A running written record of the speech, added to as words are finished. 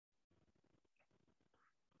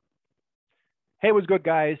Hey, what's good,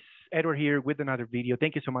 guys? Edward here with another video.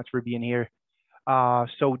 Thank you so much for being here.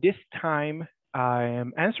 So this time I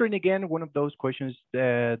am answering again one of those questions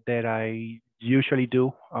that I usually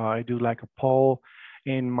do. I do like a poll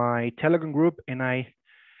in my Telegram group, and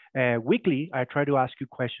weekly I try to ask you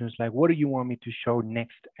questions like, what do you want me to show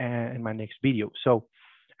next in my next video? So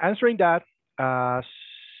answering that, I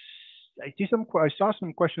saw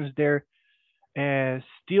some questions there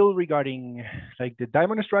still regarding like the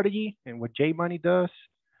diamond strategy and what J Money does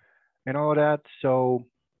and all that. So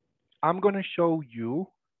I'm gonna show you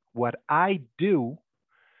what I do,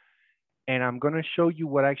 and I'm gonna show you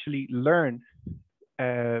what I actually learned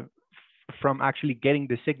uh, from actually getting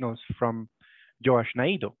the signals from Joash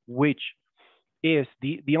Naidoo, which is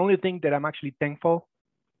the only thing that I'm actually thankful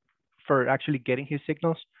for actually getting his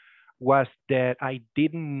signals was that I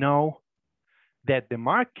didn't know that the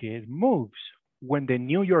market moves when the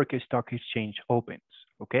New York Stock Exchange opens,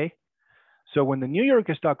 okay? So when the New York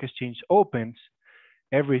Stock Exchange opens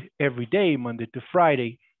every day, Monday to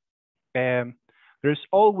Friday, there's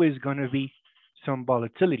always gonna be some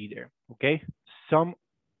volatility there, okay? Some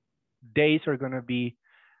days are gonna be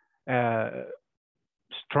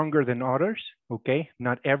stronger than others, okay?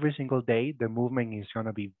 Not every single day, the movement is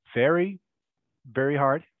gonna be very, very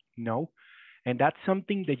hard, no. And that's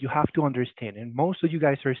something that you have to understand. And most of you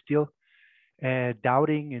guys are still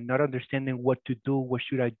doubting and not understanding what to do. What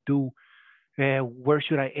should I do? Where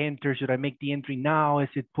should I enter? Should I make the entry now? Is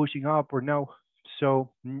it pushing up or no?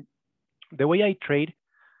 So the way I trade,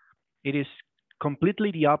 it is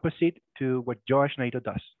completely the opposite to what Joash Naidoo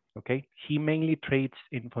does, okay? He mainly trades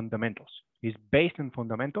in fundamentals. He's based in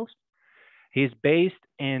fundamentals. He's based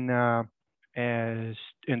in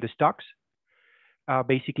the stocks.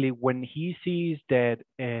 Basically, when he sees that,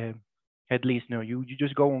 at least, no, you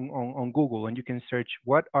just go on Google and you can search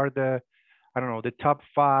what are the, I don't know, the top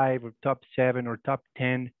 5 or top 7 or top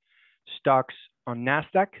 10 stocks on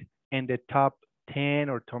Nasdaq, and the top 10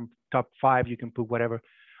 or top 5, you can put whatever,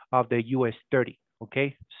 of the US 30,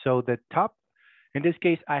 okay? So the top, in this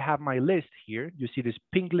case, I have my list here. You see this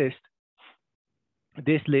pink list.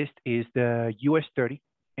 This list is the US 30,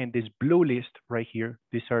 and this blue list right here,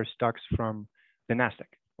 these are stocks from the Nasdaq,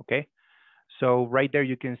 okay? So right there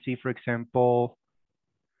you can see, for example,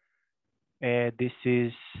 this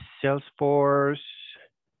is Salesforce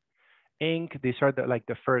Inc. These are like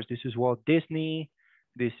the first. This is Walt Disney.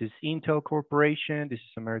 This is Intel Corporation. This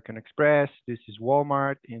is American Express. This is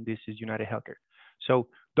Walmart, and this is United Healthcare. So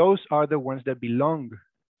those are the ones that belong,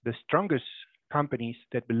 the strongest companies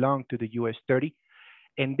that belong to the US 30.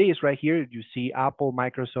 And this right here, you see Apple,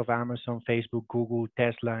 Microsoft, Amazon, Facebook, Google,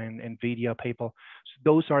 Tesla, and Nvidia, PayPal. So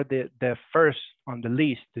those are the first on the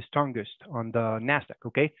list, the strongest on the Nasdaq,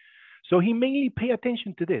 okay? So he mainly pay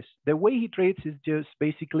attention to this. The way he trades is just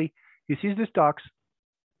basically, he sees the stocks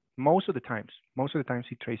most of the times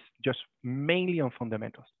he trades just mainly on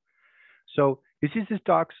fundamentals. So he sees the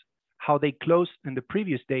stocks, how they close in the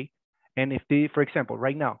previous day. And if they, for example,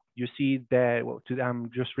 right now, you see that, well,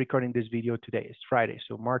 I'm just recording this video today. It's Friday,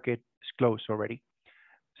 so market is closed already.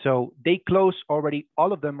 So they close already.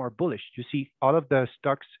 All of them are bullish. You see, all of the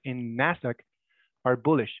stocks in Nasdaq are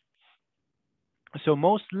bullish. So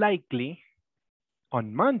most likely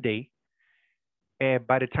on Monday,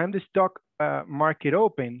 by the time the stock market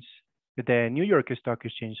opens, the New York Stock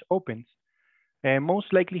Exchange opens,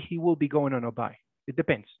 most likely he will be going on a buy. It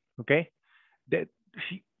depends, okay?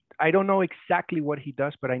 I don't know exactly what he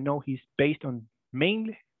does, but I know he's based on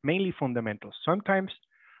mainly fundamentals. Sometimes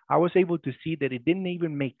I was able to see that it didn't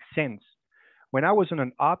even make sense. When I was on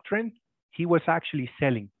an uptrend, he was actually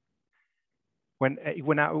selling. When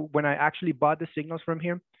I actually bought the signals from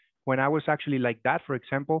him, when I was actually like that, for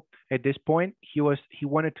example, at this point, he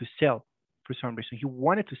wanted to sell for some reason. He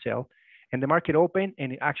wanted to sell, and the market opened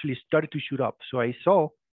and it actually started to shoot up. So I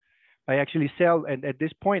actually sell, and at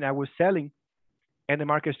this point I was selling, and the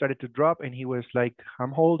market started to drop, and he was like,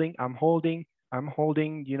 I'm holding.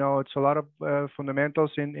 You know, it's a lot of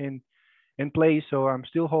fundamentals in place, so I'm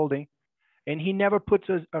still holding. And he never puts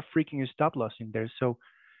a freaking stop loss in there. So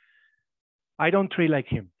I don't trade like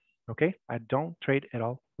him, okay? I don't trade at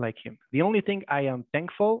all like him. The only thing I am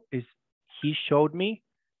thankful is he showed me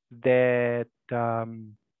that at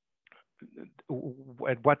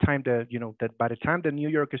what time that by the time the New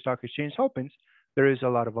York Stock Exchange opens, there is a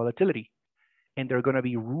lot of volatility. And there are going to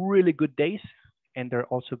be really good days, and there are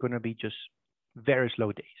also going to be just very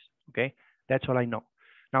slow days, okay? That's all I know.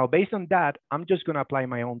 Now, based on that, I'm just going to apply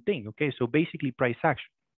my own thing, okay? So basically price action.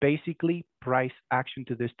 Basically price action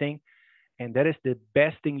to this thing, and that is the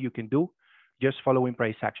best thing you can do, just following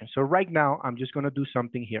price action. So right now, I'm just going to do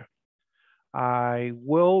something here. I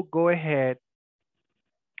will go ahead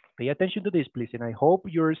Pay attention to this, please. And I hope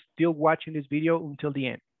you're still watching this video until the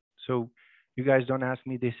end, so you guys don't ask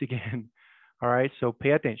me this again. All right, so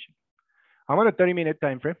pay attention. I'm on a 30-minute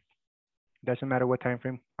time frame. Doesn't matter what time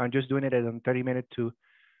frame. I'm just doing it as a 30-minute to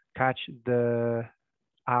catch the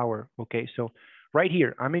hour. Okay, so right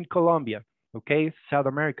here, I'm in Colombia, okay, South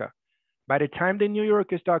America. By the time the New York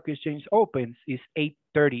Stock Exchange opens, it's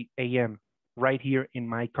 8:30 a.m. right here in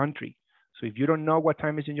my country. So if you don't know what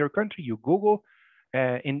time is in your country, you Google,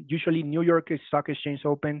 and usually New York Stock Exchange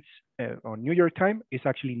opens on New York time. It's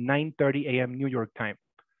actually 9:30 a.m. New York time.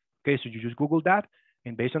 Okay, so you just Google that,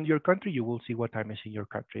 and based on your country, you will see what time is in your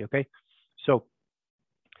country. Okay, so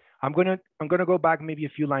I'm gonna go back maybe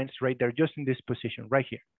a few lines right there, just in this position right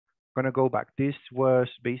here. I'm gonna go back. This was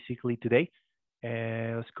basically today.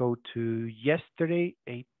 Let's go to yesterday,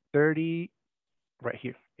 8:30, right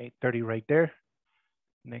here, 8:30 right there.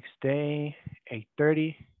 Next day,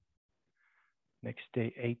 8:30. Next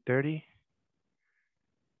day, 8:30.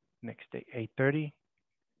 Next day, 8:30.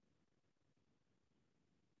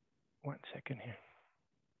 One second here.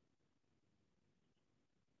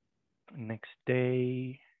 Next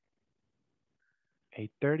day,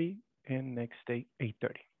 8:30, and next day,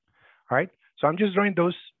 8:30. All right, so I'm just drawing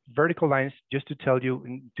those vertical lines just to tell you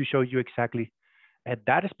and to show you exactly at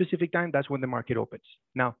that specific time, that's when the market opens.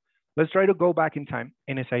 Now, let's try to go back in time.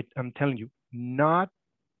 And as I'm telling you, not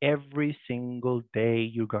every single day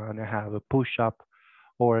you're gonna have a push up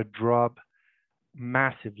or a drop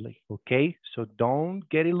massively, okay? So don't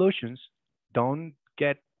get illusions. Don't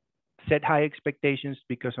set high expectations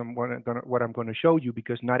because what I'm gonna show you,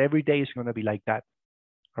 because not every day is gonna be like that,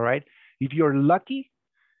 all right? If you're lucky,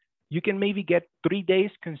 you can maybe get 3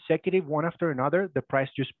 days consecutive, one after another, the price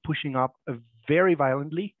just pushing up very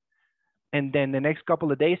violently. And then the next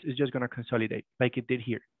couple of days is just gonna consolidate like it did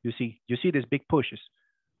here. You see these big pushes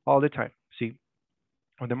all the time. See,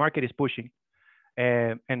 when the market is pushing,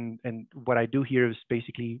 and what I do here is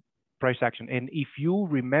basically price action. And if you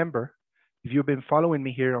remember, if you've been following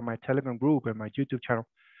me here on my Telegram group and my YouTube channel,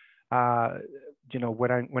 you know,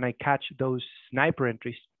 when I catch those sniper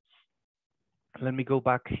entries, let me go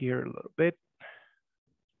back here a little bit.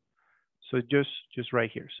 So just right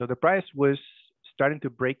here. So the price was starting to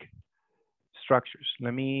break structures.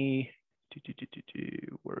 Let me,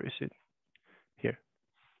 where is it? Here.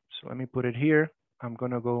 So let me put it here. I'm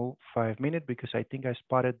gonna go 5 minutes because I think I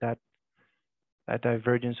spotted that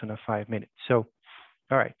divergence on a 5 minute. So,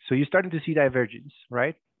 all right, so you're starting to see divergence,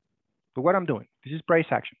 right? But what I'm doing, this is price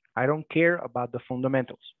action. I don't care about the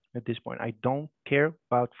fundamentals at this point. I don't care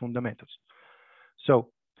about fundamentals.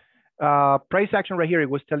 So price action right here, it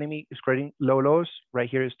was telling me it's creating low lows. Right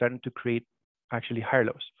here is starting to create actually higher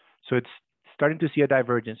lows. So it's starting to see a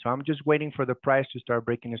divergence. So I'm just waiting for the price to start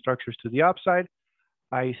breaking the structures to the upside.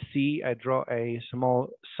 I draw a small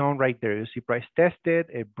zone right there. You see price tested,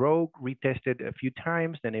 it broke, retested a few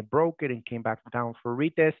times, then it broke it and came back down for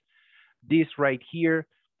retest. This right here,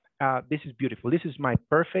 this is beautiful. This is my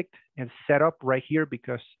perfect and setup right here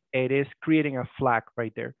because it is creating a flag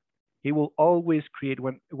right there. It will always create,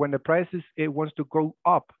 when the price it wants to go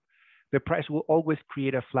up, the price will always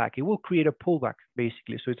create a flag. It will create a pullback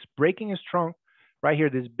basically. So it's breaking a strong right here.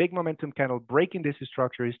 This big momentum candle breaking this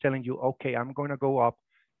structure is telling you, okay, I'm going to go up.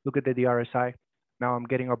 Look at the RSI. Now I'm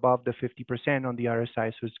getting above the 50% on the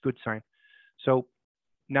RSI. So it's a good sign. So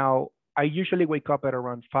now I usually wake up at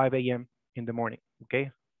around 5 a.m. in the morning.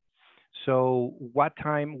 Okay. So what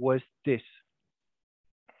time was this?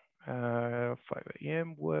 5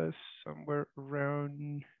 a.m. was somewhere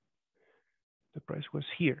around, the price was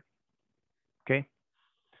here. Okay.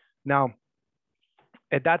 Now,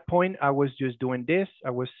 at that point, I was just doing this.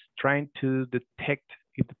 I was trying to detect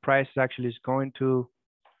if the price actually is going to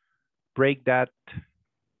break that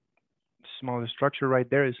small structure right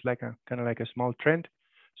there. It's like a kind of like a small trend.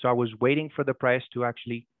 So I was waiting for the price to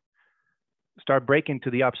actually start breaking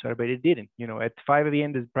to the upside, but it didn't. You know, at 5 at the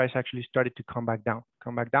end, the price actually started to come back down,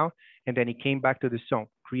 and then it came back to the zone,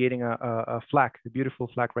 creating a flag, a beautiful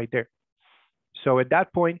flag right there. So at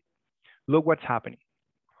that point, look what's happening.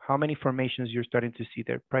 How many formations you're starting to see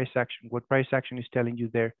there? Price action, what price action is telling you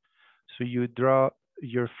there. So you draw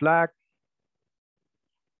your flag,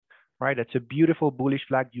 right? That's a beautiful bullish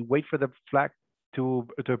flag. You wait for the flag to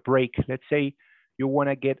break. Let's say you want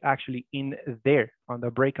to get actually in there on the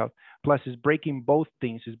breakout. Plus it's breaking both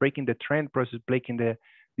things. It's breaking the trend, plus it's breaking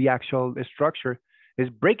the actual structure. It's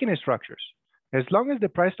breaking the structures. As long as the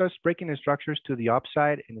price starts breaking the structures to the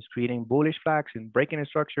upside and is creating bullish flags and breaking the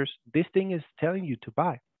structures, this thing is telling you to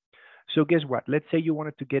buy. So guess what? Let's say you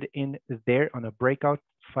wanted to get in there on a breakout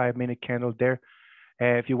 5 minute candle there,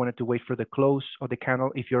 If you wanted to wait for the close of the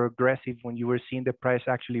candle, if you're aggressive when you were seeing the price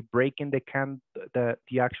actually breaking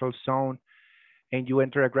the actual zone and you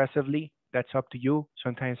enter aggressively, that's up to you.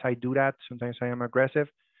 Sometimes I do that. Sometimes I am aggressive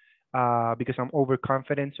because I'm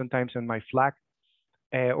overconfident sometimes on my flag.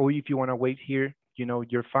 Or if you want to wait here, you know,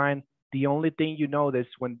 you're fine. The only thing you know is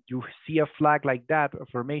when you see a flag like that, a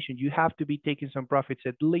formation, you have to be taking some profits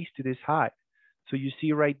at least to this high. So you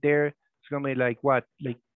see right there, it's going to be like what?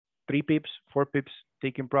 Like 3 pips, 4 pips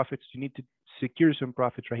taking profits. You need to secure some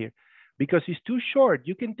profits right here because it's too short.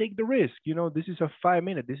 You can take the risk. You know, this is a 5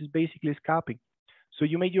 minute. This is basically scalping. So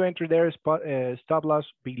you made your entry there, stop loss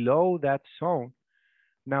below that zone.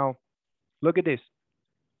 Now, look at this.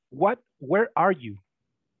 Where are you?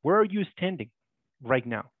 Where are you standing right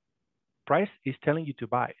now? Price is telling you to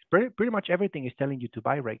buy. Pretty much everything is telling you to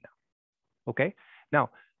buy right now. Okay. Now,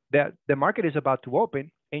 the market is about to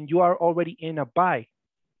open and you are already in a buy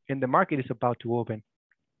and the market is about to open.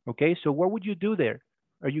 Okay. So what would you do there?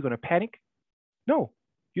 Are you going to panic? No,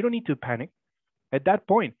 you don't need to panic. At that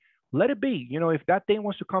point, let it be. You know, if that thing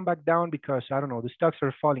wants to come back down because, I don't know, the stocks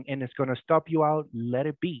are falling and it's going to stop you out, let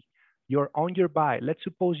it be. You're on your buy. Let's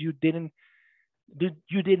suppose you didn't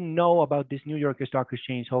know about this New York Stock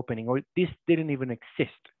Exchange opening, or this didn't even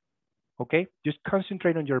exist. Okay, just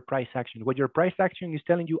concentrate on your price action. What your price action is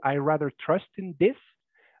telling you, I rather trust in this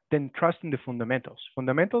than trust in the fundamentals.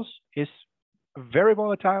 Fundamentals is very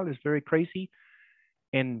volatile, it's very crazy,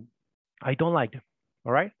 and I don't like them.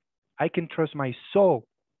 All right, I can trust my soul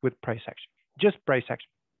with price action, just price action.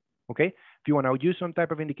 Okay, if you want to use some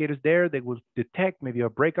type of indicators there, they will detect maybe a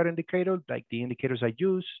breakout indicator, like the indicators I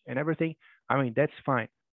use and everything. I mean, that's fine.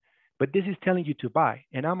 But this is telling you to buy,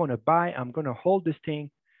 and I'm gonna buy. I'm gonna hold this thing,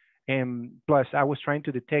 and plus, I was trying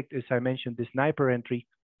to detect, as I mentioned, the sniper entry.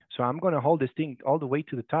 So I'm gonna hold this thing all the way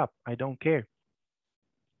to the top. I don't care.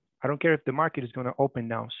 I don't care if the market is gonna open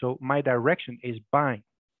now. So my direction is buying.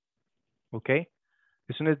 Okay.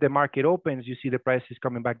 As soon as the market opens, you see the price is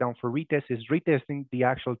coming back down for retest. It's retesting the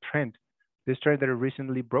actual trend. This trend that it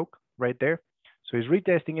recently broke right there. So it's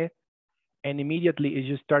retesting it and immediately it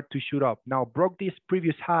just start to shoot up. Now broke this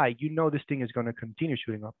previous high, you know this thing is going to continue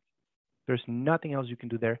shooting up. There's nothing else you can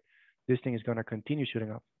do there. This thing is going to continue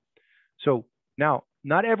shooting up. So now,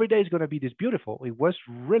 not every day is going to be this beautiful. It was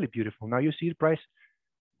really beautiful. Now you see the price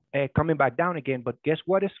coming back down again, but guess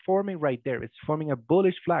what is forming right there? It's forming a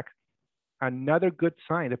bullish flag. Another good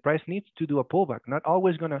sign. The price needs to do a pullback. Not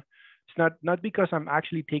always gonna. It's not because I'm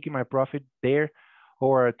actually taking my profit there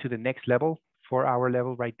or to the next level, 4-hour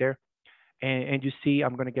level right there, and you see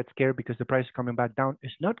I'm gonna get scared because the price is coming back down.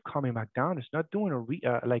 It's not coming back down. It's not doing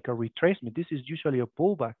like a retracement. This is usually a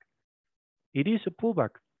pullback. It is a pullback.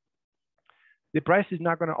 The price is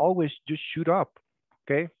not gonna always just shoot up.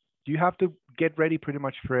 Okay, you have to get ready pretty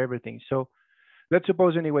much for everything. So let's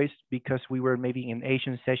suppose anyways, because we were maybe in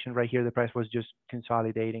Asian session right here, the price was just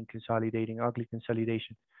consolidating, ugly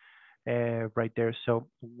consolidation right there. So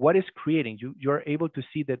what is creating? You're able to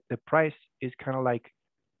see that the price is kind of like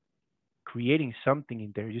creating something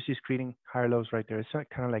in there. You see it's creating higher lows right there. It's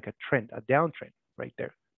kind of like a trend, a downtrend right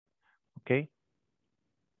there. Okay.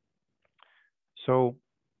 So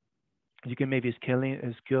you can maybe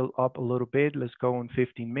scale up a little bit. Let's go on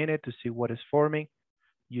 15 minutes to see what is forming.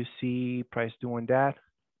 You see price doing that.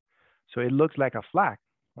 So it looks like a flag,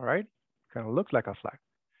 all right? Kind of looks like a flag,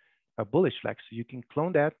 a bullish flag. So you can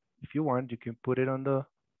clone that if you want. You can put it on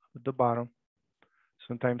the bottom.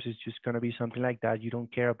 Sometimes it's just gonna be something like that. You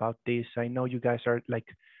don't care about this. I know you guys are like,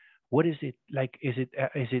 what is it like? Is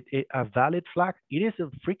it a valid flag? It is a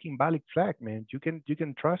freaking valid flag, man. You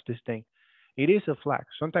can trust this thing. It is a flag.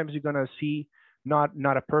 Sometimes you're gonna see not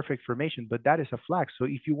a perfect formation, but that is a flag. So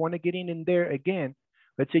if you want to get in there again,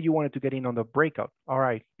 let's say you wanted to get in on the breakout. All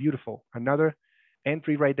right, beautiful. Another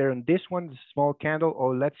entry right there on this one, small candle,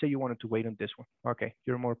 or let's say you wanted to wait on this one. Okay,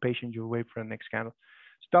 you're more patient, you wait for the next candle.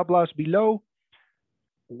 Stop loss below.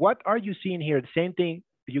 What are you seeing here? The same thing.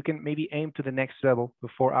 You can maybe aim to the next level, the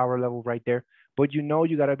 4-hour level right there, but you know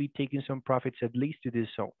you gotta be taking some profits at least to this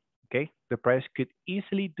zone. Okay, the price could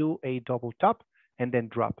easily do a double top and then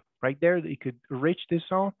drop right there. It could reach this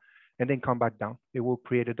zone and then come back down. It will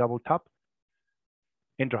create a double top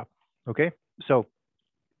and drop. Okay, so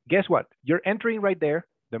guess what? You're entering right there.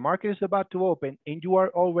 The market is about to open and you are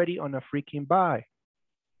already on a freaking buy.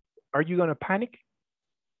 Are you gonna panic?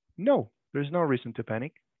 No, there's no reason to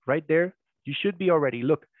panic. Right there, you should be already.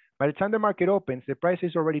 Look, by the time the market opens, the price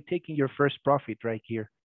is already taking your first profit right here.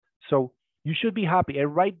 So you should be happy.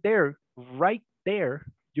 And right there,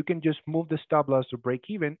 you can just move the stop loss to break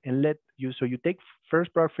even and so you take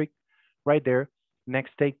first profit right there,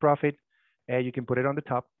 next take profit, and you can put it on the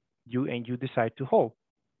top. you decide to hold.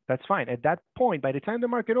 That's fine. At that point, by the time the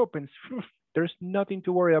market opens, there's nothing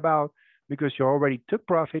to worry about because you already took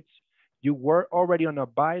profits. You were already on a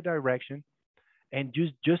buy direction, and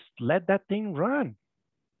just let that thing run.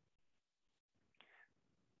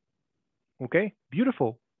 Okay,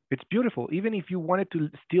 beautiful. It's beautiful. Even if you wanted to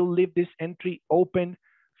still leave this entry open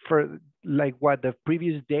for like what the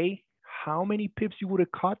previous day, how many pips you would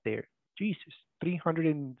have caught there? Jesus,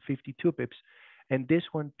 352 pips, and this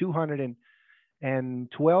one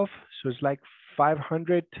 212. So it's like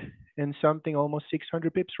 500 and something, almost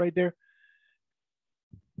 600 pips right there.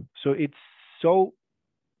 So so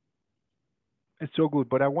it's so good.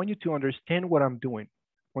 But I want you to understand what I'm doing.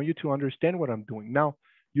 I want you to understand what I'm doing. Now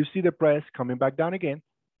you see the price coming back down again.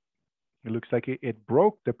 It looks like it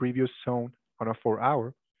broke the previous zone on a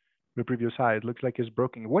 4-hour, the previous high. It looks like it's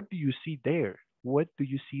broken. What do you see there? What do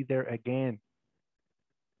you see there again?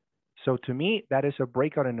 So to me, that is a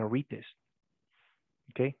breakout and a retest.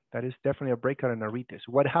 Okay, that is definitely a breakout and a retest.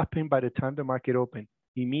 What happened by the time the market opened?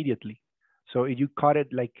 Immediately. So if you caught it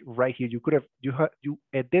like right here, you could have you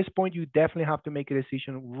at this point you definitely have to make a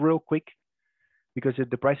decision real quick, because if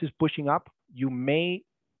the price is pushing up, you may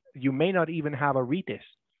not even have a retest.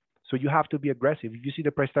 So you have to be aggressive. If you see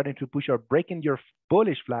the price starting to push or breaking your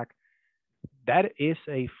bullish flag, that is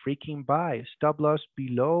a freaking buy. Stop loss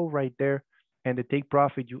below right there, and the take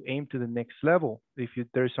profit, you aim to the next level. If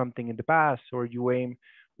there's something in the past, or you aim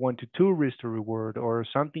 1 to 2 risk to reward, or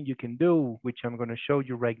something you can do, which I'm going to show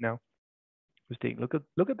you right now. Let's take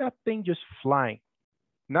look at that thing just flying.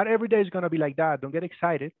 Not every day is going to be like that. Don't get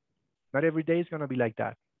excited. Not every day is going to be like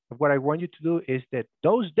that. But what I want you to do is that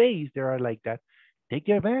those days there are like that, take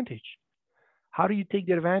the advantage. How do you take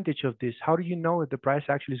the advantage of this? How do you know that the price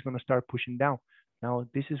actually is going to start pushing down? Now,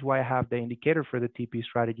 this is why I have the indicator for the TP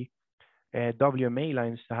strategy. WMA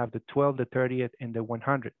lines, I have the 12, the 30th, and the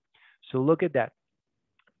 100. So look at that.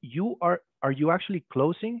 Are you actually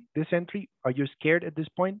closing this entry? Are you scared at this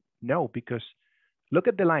point? No, because look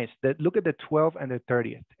at the lines. Look at the 12 and the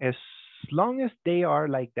 30th. As long as they are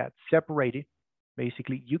like that, separated,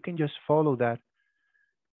 basically, you can just follow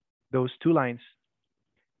those two lines.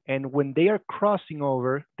 And when they are crossing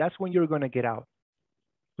over, that's when you're going to get out.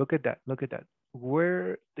 Look at that. Look at that.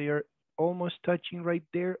 Where they are almost touching right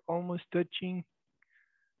there, almost touching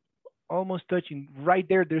right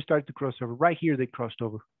there. They're starting to cross over. Right here, they crossed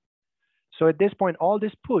over. So at this point, all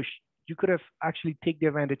this push, you could have actually taken the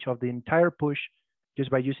advantage of the entire push just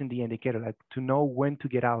by using the indicator, like to know when to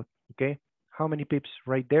get out. Okay. How many pips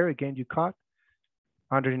right there? Again, you caught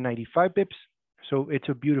 195 pips. So it's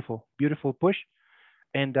a beautiful, beautiful push.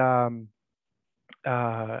 And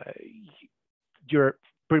you're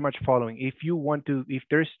pretty much following. If you want to, if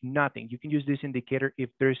there's nothing, you can use this indicator. If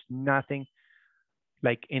there's nothing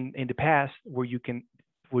like in the past where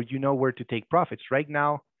you know where to take profits. Right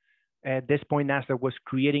now, at this point, Nasdaq was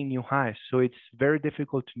creating new highs. So it's very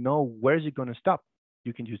difficult to know where is it going to stop.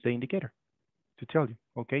 You can use the indicator to tell you,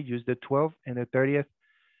 okay, use the 12 and the 30th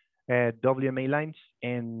WMA lines,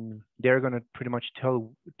 and they're going to pretty much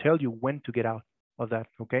tell you when to get out of that,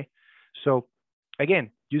 okay? So again,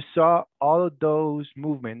 you saw all of those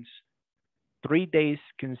movements, 3 days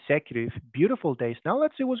consecutive, beautiful days. Now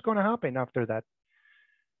let's see what's going to happen after that.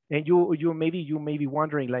 And you may be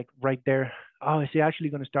wondering, like right there, oh, is it actually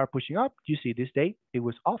going to start pushing up? You see this day, it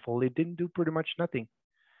was awful. It didn't do pretty much nothing.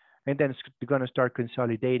 And then it's going to start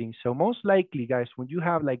consolidating. So most likely, guys, when you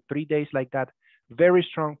have like 3 days like that, very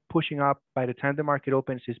strong pushing up, by the time the market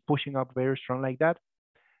opens, is pushing up very strong like that,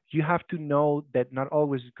 you have to know that not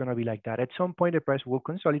always it's going to be like that. At some point, the price will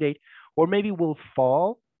consolidate, or maybe will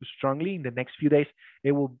fall strongly in the next few days.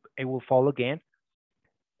 It will fall again.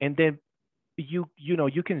 And then you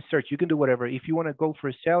can search, you can do whatever. If you want to go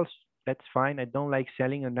for sales, that's fine. I don't like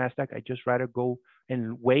selling on Nasdaq. I just rather go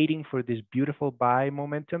and waiting for this beautiful buy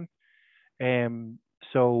momentum.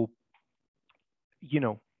 So,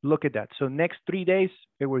 look at that. So next 3 days,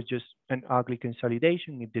 it was just an ugly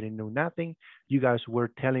consolidation. It didn't do nothing. You guys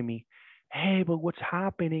were telling me, hey, but what's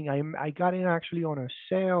happening? I got in actually on a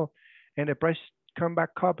sale, and the price come back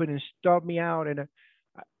up and stop me out. And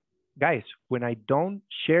guys, when I don't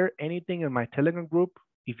share anything in my Telegram group,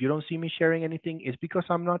 if you don't see me sharing anything, it's because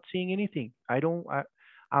I'm not seeing anything.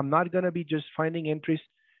 I'm not going to be just finding entries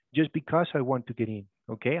just because I want to get in.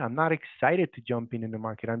 Okay. I'm not excited to jump in the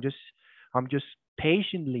market. I'm just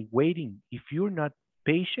patiently waiting. If you're not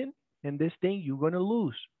patient in this thing, you're going to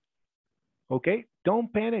lose. Okay.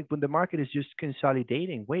 Don't panic when the market is just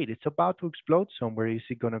consolidating. Wait, it's about to explode somewhere. Is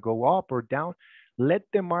it going to go up or down? Let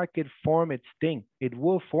the market form its thing. It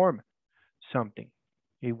will form something.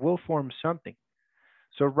 It will form something.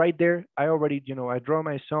 So right there, I already, I draw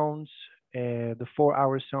my zones, the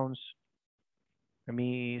 4-hour zones. Let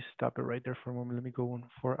me stop it right there for a moment. Let me go on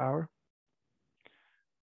 4-hour.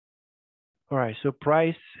 All right, so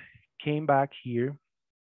price came back here.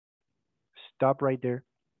 Stop right there.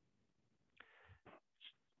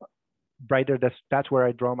 Right there, that's where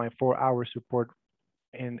I draw my 4-hour support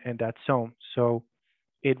in that zone. So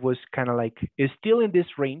it was kind of like, it's still in this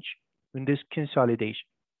range, in this consolidation,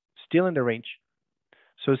 still in the range.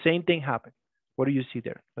 So same thing happened. What do you see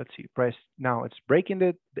there? Let's see, price now it's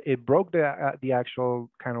breaking it broke the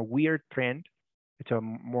actual kind of weird trend. It's a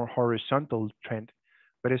more horizontal trend,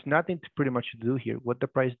 but it's nothing to pretty much to do here. What the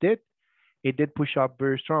price did, it did push up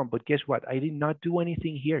very strong, but guess what? I did not do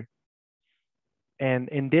anything here. And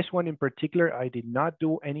in this one in particular, I did not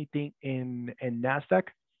do anything in Nasdaq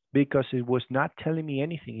because it was not telling me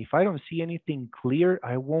anything. If I don't see anything clear,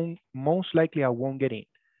 most likely I won't get in.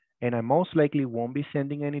 And I most likely won't be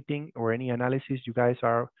sending anything or any analysis. You guys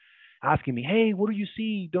are asking me, hey, what do you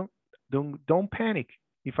see? Don't panic.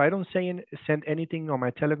 If I don't send anything on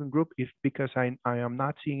my Telegram group, it's because I am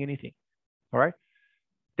not seeing anything. All right,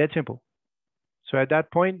 that's simple. So at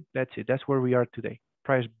that point, that's it. That's where we are today.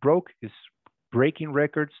 Price broke, is breaking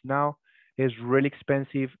records now, is really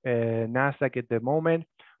expensive. Nasdaq at the moment,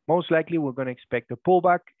 most likely we're going to expect a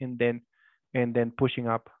pullback and then pushing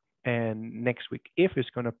up, and next week if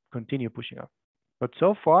it's going to continue pushing up. But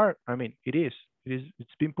so far, I mean, it's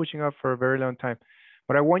been pushing up for a very long time.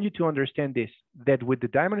 But I want you to understand this, that with the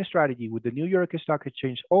diamond strategy, with the New York Stock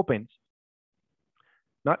Exchange opens,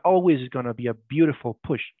 not always is going to be a beautiful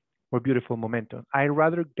push or beautiful momentum. I'd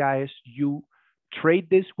rather, guys, you trade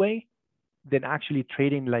this way than actually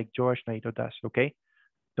trading like Joash Naidoo does, okay?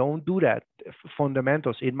 Don't do that.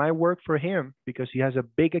 Fundamentals. It might work for him because he has a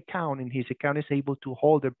big account and his account is able to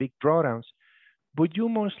hold the big drawdowns. But you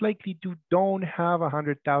most likely don't have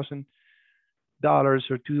 $100,000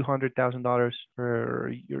 or $200,000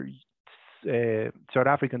 or your South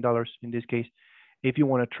African dollars in this case. If you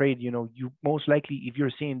want to trade, you most likely, if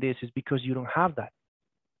you're seeing this, is because you don't have that.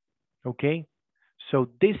 Okay, so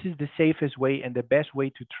this is the safest way and the best way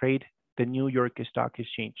to trade the New York Stock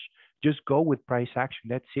Exchange. Just go with price action.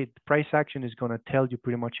 That's it. Price action is going to tell you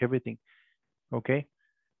pretty much everything. Okay,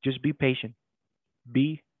 just be patient.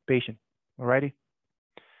 Be patient. Alrighty.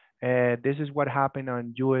 This is what happened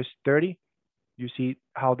on US 30. You see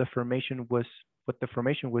how the formation was, what the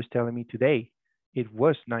formation was telling me today. It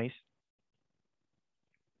was nice.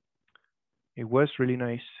 It was really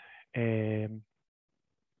nice. You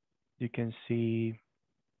can see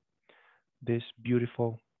this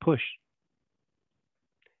beautiful push.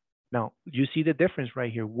 Now, you see the difference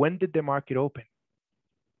right here. When did the market open?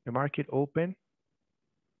 The market opened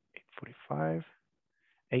 8:45,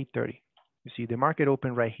 8:30. You see the market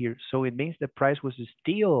opened right here. So it means the price was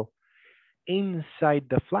still inside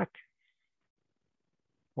the flag.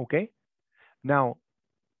 Okay. Now,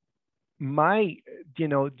 I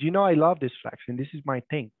love this flags, and this is my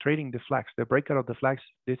thing, trading the flags, the breakout of the flags.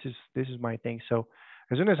 This is my thing. So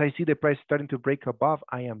as soon as I see the price starting to break above,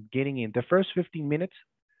 I am getting in. The first 15 minutes,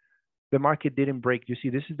 the market didn't break. You see,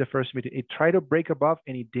 this is the first minute. It tried to break above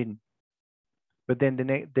and it didn't. But then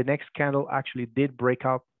the next candle actually did break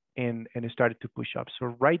up and it started to push up. So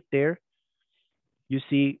right there, you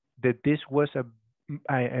see that this was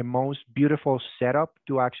a most beautiful setup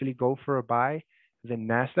to actually go for a buy the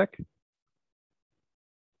Nasdaq.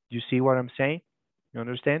 You see what I'm saying? You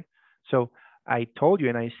understand? So I told you,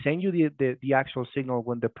 and I sent you the actual signal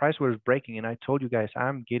when the price was breaking, and I told you guys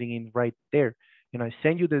I'm getting in right there. And I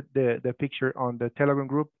sent you the picture on the Telegram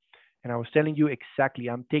group, and I was telling you exactly,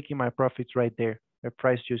 I'm taking my profits right there. The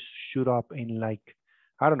price just shoot up in like,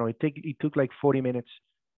 I don't know, it took like 40 minutes,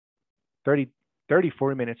 40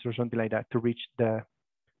 minutes or something like that to reach the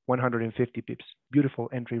 150 pips. Beautiful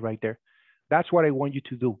entry right there. That's what I want you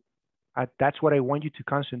to do. That's what I want you to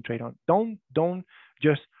concentrate on. Don't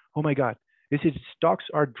just, oh my God, is it stocks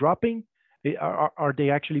are dropping? Are they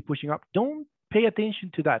actually pushing up? Don't pay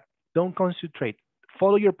attention to that. Don't concentrate.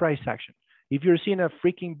 Follow your price action. If you're seeing a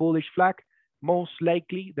freaking bullish flag, most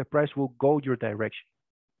likely the price will go your direction.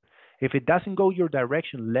 If it doesn't go your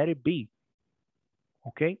direction, let it be.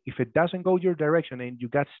 Okay? If it doesn't go your direction and you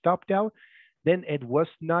got stopped out, then it was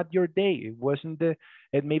not your day. It wasn't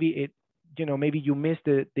maybe you missed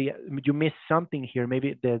you missed something here.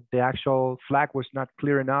 Maybe the actual flag was not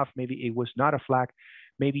clear enough. Maybe it was not a flag.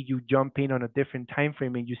 Maybe you jump in on a different time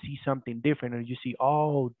frame and you see something different, and you see,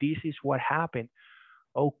 oh, this is what happened.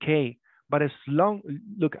 Okay, but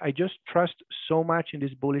look, I just trust so much in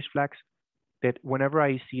these bullish flags that whenever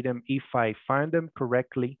I see them, if I find them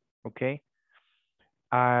correctly, okay,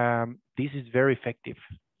 this is very effective.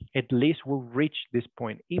 At least we'll reach this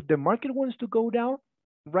point. If the market wants to go down,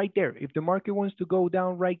 right there. If the market wants to go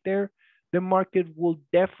down right there, the market will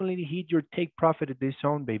definitely hit your take profit at this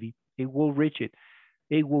zone, baby. It will reach it.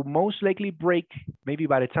 It will most likely break, maybe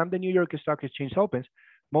by the time the New York Stock Exchange opens,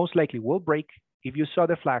 most likely will break. If you saw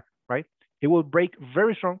the flag, right? It will break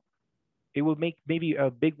very strong. It will make maybe a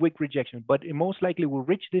big wick rejection, but it most likely will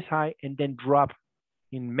reach this high and then drop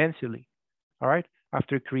immensely, all right,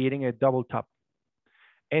 after creating a double top.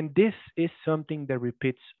 And this is something that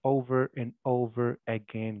repeats over and over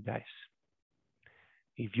again, guys.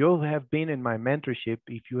 If you have been in my mentorship,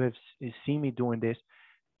 if you have seen me doing this,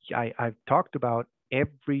 I've talked about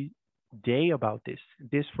every day about this.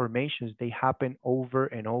 These formations, they happen over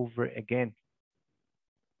and over again.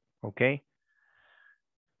 Okay.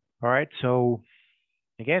 All right. So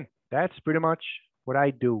again, that's pretty much what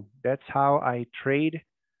I do. That's how I trade.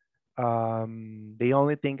 The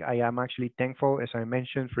only thing I am actually thankful, as I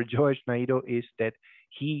mentioned, for Joash Naidoo is that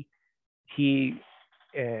he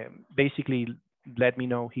basically let me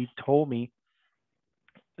know. He told me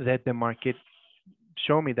that the market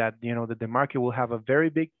showed me that that the market will have a very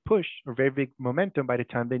big push or very big momentum by the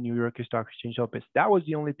time the New York Stock Exchange opens. That was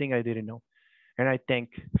the only thing I didn't know, and I thank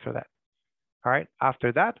for that. All right.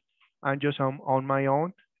 After that, I'm just on my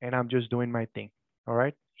own, and I'm just doing my thing. All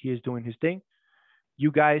right. He is doing his thing.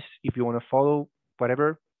 You guys, if you want to follow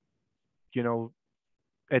whatever,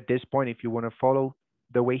 at this point, if you want to follow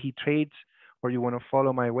the way he trades or you want to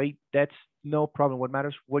follow my way, that's no problem. What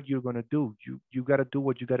matters what you're going to do. You got to do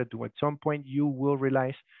what you got to do. At some point, you will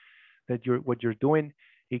realize that what you're doing,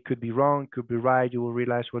 it could be wrong, could be right. You will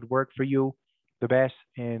realize what worked for you the best,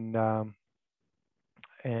 and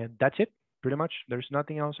that's it. Pretty much, there's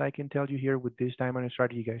nothing else I can tell you here with this time and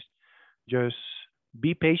strategy, guys. Just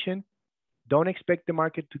be patient. Don't expect the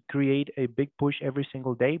market to create a big push every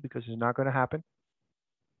single day because it's not going to happen.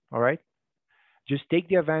 All right. Just take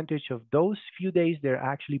the advantage of those few days they're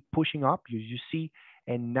actually pushing up. You see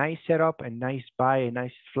a nice setup, a nice buy, a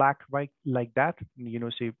nice flag, right? Like that,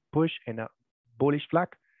 say push and a bullish flag.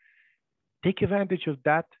 Take advantage of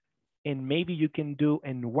that. And maybe you can do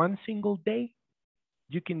in one single day,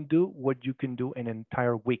 you can do what you can do in an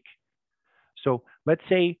entire week. So let's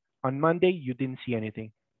say on Monday, you didn't see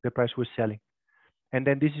anything. The price was selling. And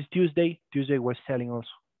then this is Tuesday. Tuesday was selling also.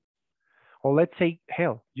 Or let's say,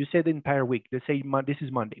 hell, you said the entire week. Let's say this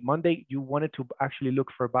is Monday. Monday, you wanted to actually look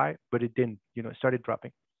for a buy, but it didn't. It started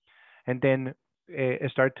dropping. And then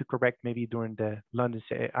it started to correct maybe during the London,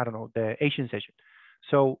 I don't know, the Asian session.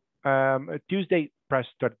 So Tuesday, price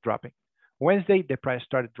started dropping. Wednesday, the price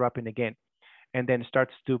started dropping again. And then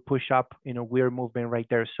starts to push up in a weird movement right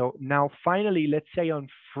there. So now finally, let's say on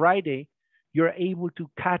Friday, you're able to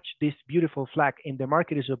catch this beautiful flag and the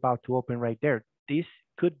market is about to open right there. This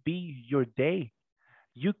could be your day.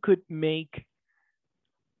 You could make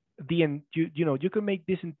you could make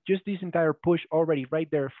this just this entire push already right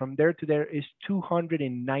there. From there to there is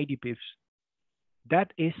 290 pips.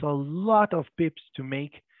 That is a lot of pips to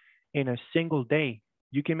make in a single day.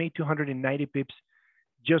 You can make 290 pips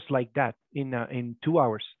just like that in 2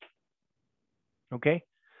 hours. Okay,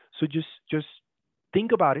 so just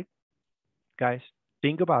think about it, guys.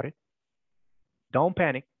 Think about it. Don't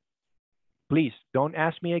panic. Please don't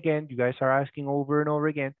ask me again. You guys are asking over and over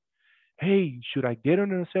again. Hey, should I get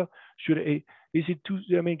on a sell? Should I? Is it too?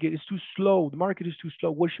 I mean, it's too slow. The market is too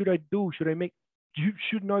slow. What should I do? Should I make? You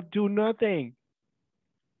should not do nothing.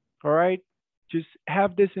 All right. Just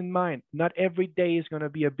have this in mind. Not every day is going to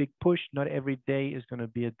be a big push. Not every day is going to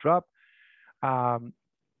be a drop.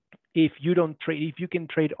 If you don't trade, if you can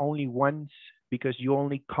trade only once because you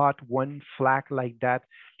only caught one flag like that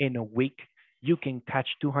in a week, you can catch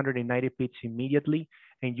 290 pips immediately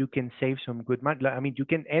and you can save some good money. I mean, you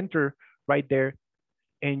can enter right there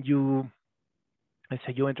and let's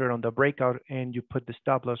say you enter on the breakout and you put the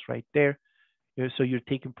stop loss right there. So you're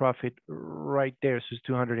taking profit right there. So it's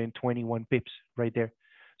 221 pips right there.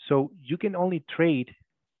 So you can only trade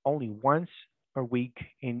only once a week.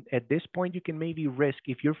 And at this point, you can maybe risk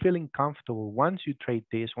if you're feeling comfortable. Once you trade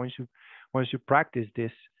this, once you practice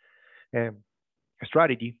this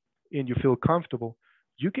strategy and you feel comfortable,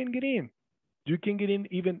 you can get in. You can get in,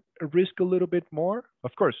 even risk a little bit more.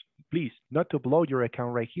 Of course, please, not to blow your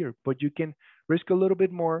account right here, but you can risk a little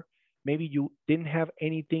bit more. Maybe you didn't have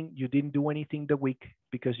anything, you didn't do anything the week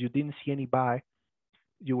because you didn't see any buy.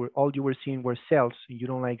 All you were seeing were sells, and you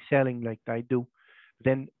don't like selling like I do.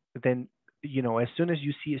 Then as soon as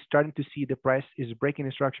you see starting to see the price is breaking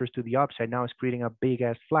the structures to the upside, now it's creating a big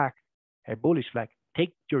ass flag, a bullish flag.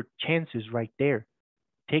 Take your chances right there.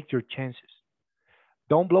 Take your chances.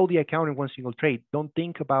 Don't blow the account in one single trade. Don't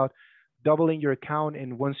think about doubling your account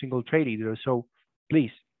in one single trade either. So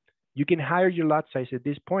please, you can hire your lot size at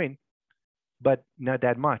this point, but not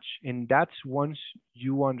that much. And that's once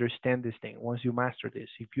you understand this thing, once you master this.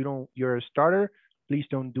 If you don't, you're a starter, please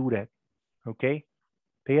don't do that. Okay?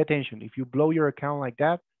 Pay attention. If you blow your account like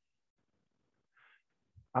that,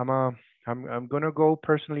 I'm gonna go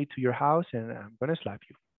personally to your house and I'm gonna slap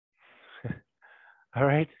you. All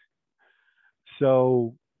right.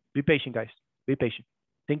 So be patient, guys. Be patient.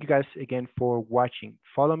 Thank you guys again for watching.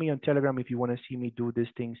 Follow me on Telegram if you want to see me do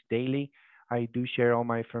these things daily. I do share all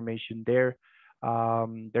my information there.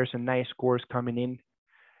 There's a nice course coming in.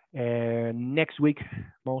 Next week,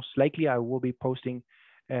 most likely, I will be posting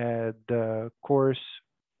the course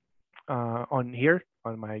on here,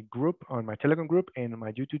 on my group, on my Telegram group, and on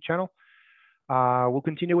my YouTube channel. We'll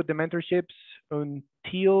continue with the mentorships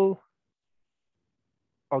until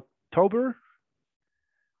October.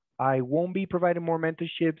 I won't be providing more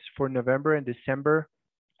mentorships for November and December.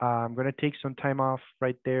 I'm gonna take some time off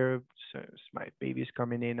right there. So my baby's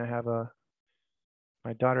coming in.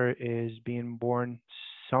 My daughter is being born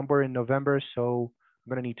somewhere in November, so I'm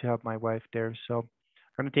gonna need to have my wife there. So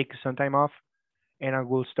I'm gonna take some time off, and I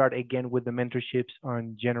will start again with the mentorships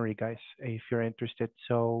on January, guys, if you're interested.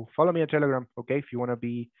 So follow me on Telegram, okay, if you wanna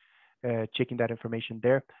be checking that information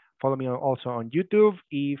there. Follow me also on YouTube.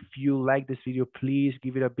 If you like this video, please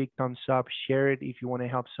give it a big thumbs up. Share it if you want to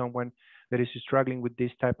help someone that is struggling with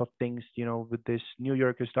this type of things, you know, with this New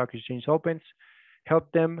York Stock Exchange opens.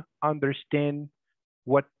 Help them understand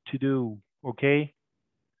what to do, okay?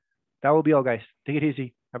 That will be all, guys. Take it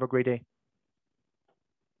easy. Have a great day.